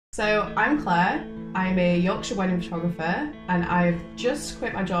So I'm Claire, I'm a Yorkshire wedding photographer and I've just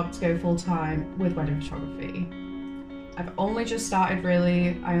quit my job to go full-time with wedding photography. I've only just started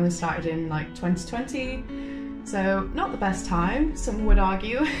really, I only started in like 2020, so not the best time, some would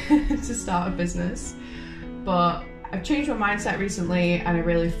argue, to start a business. But I've changed my mindset recently and I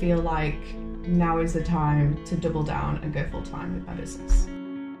really feel like now is the time to double down and go full-time with my business.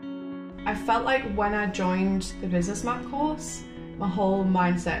 I felt like when I joined the business map course, my whole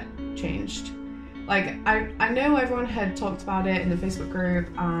mindset changed. Like, I know everyone had talked about it in the Facebook group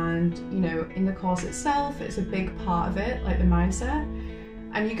and, you know, in the course itself, it's a big part of it, like the mindset.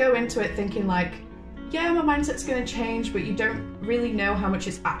 And you go into it thinking like, yeah, my mindset's gonna change, but you don't really know how much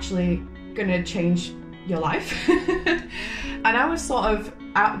it's actually gonna change your life. And I was sort of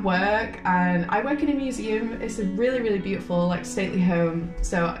at work, and I work in a museum. It's a really, really beautiful, like, stately home.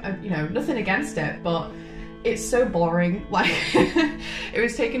 So, you know, nothing against it, but it's so boring. Like, it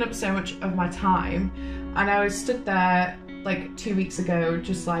was taking up so much of my time. And I was stood there like 2 weeks ago,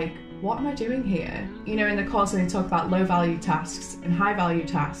 just like, what am I doing here? You know, in the course when they talk about low value tasks and high value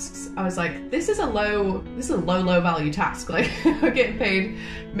tasks, I was like, this is a low value task. Like, I'm getting paid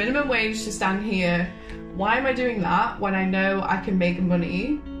minimum wage to stand here. Why am I doing that when I know I can make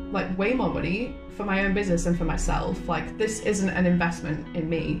money, like way more money, for my own business and for myself? Like, this isn't an investment in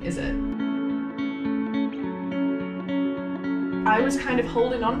me, is it? I was kind of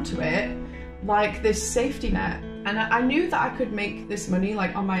holding on to it like this safety net, and I knew that I could make this money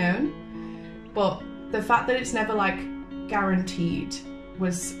like on my own, but the fact that it's never like guaranteed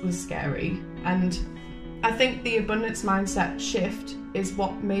was scary. And I think the abundance mindset shift is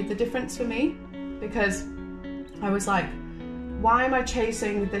what made the difference for me, because I was like, why am I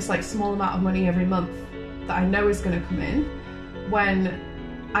chasing this like small amount of money every month that I know is going to come in when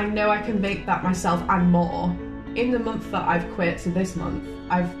I know I can make that myself and more? In the month that I've quit, so this month,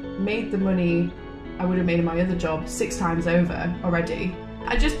 I've made the money I would have made in my other job 6 times over already.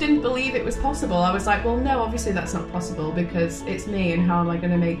 I just didn't believe it was possible. I was like, well, no, obviously that's not possible because it's me, and how am I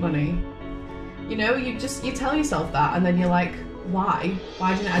going to make money? You know, you tell yourself that, and then you're like, why?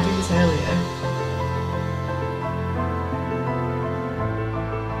 Why didn't I do this earlier?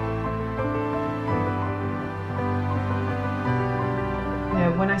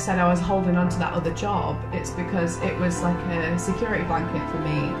 When I said I was holding on to that other job, it's because it was like a security blanket for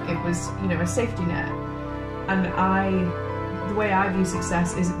me. It was, you know, a safety net. And the way I view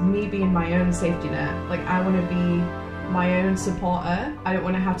success is me being my own safety net. Like, I want to be my own supporter. I don't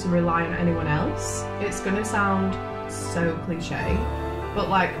want to have to rely on anyone else. It's gonna sound so cliche, but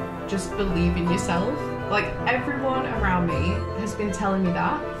like, just believe in yourself. Like, everyone around me has been telling me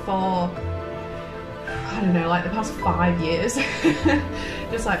that for, I don't know, like the past 5 years.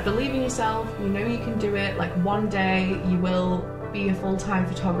 Just like, believe in yourself, you know you can do it, like one day you will be a full-time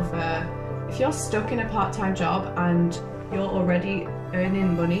photographer. If you're stuck in a part-time job and you're already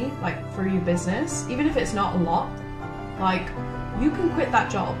earning money like through your business, even if it's not a lot, like, you can quit that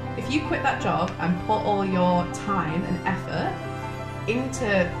job. If you quit that job and put all your time and effort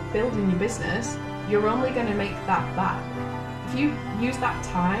into building your business, you're only going to make that back. If you use that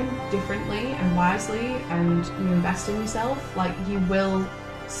time differently and wisely and you invest in yourself, like, you will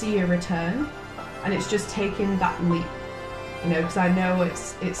see a return. And it's just taking that leap, you know, because I know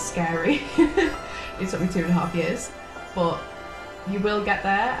it's scary. It took me 2.5 years, but you will get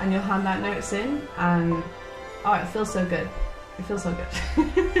there and you'll hand that notice in, and oh, it feels so good. It feels so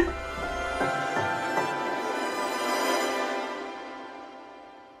good.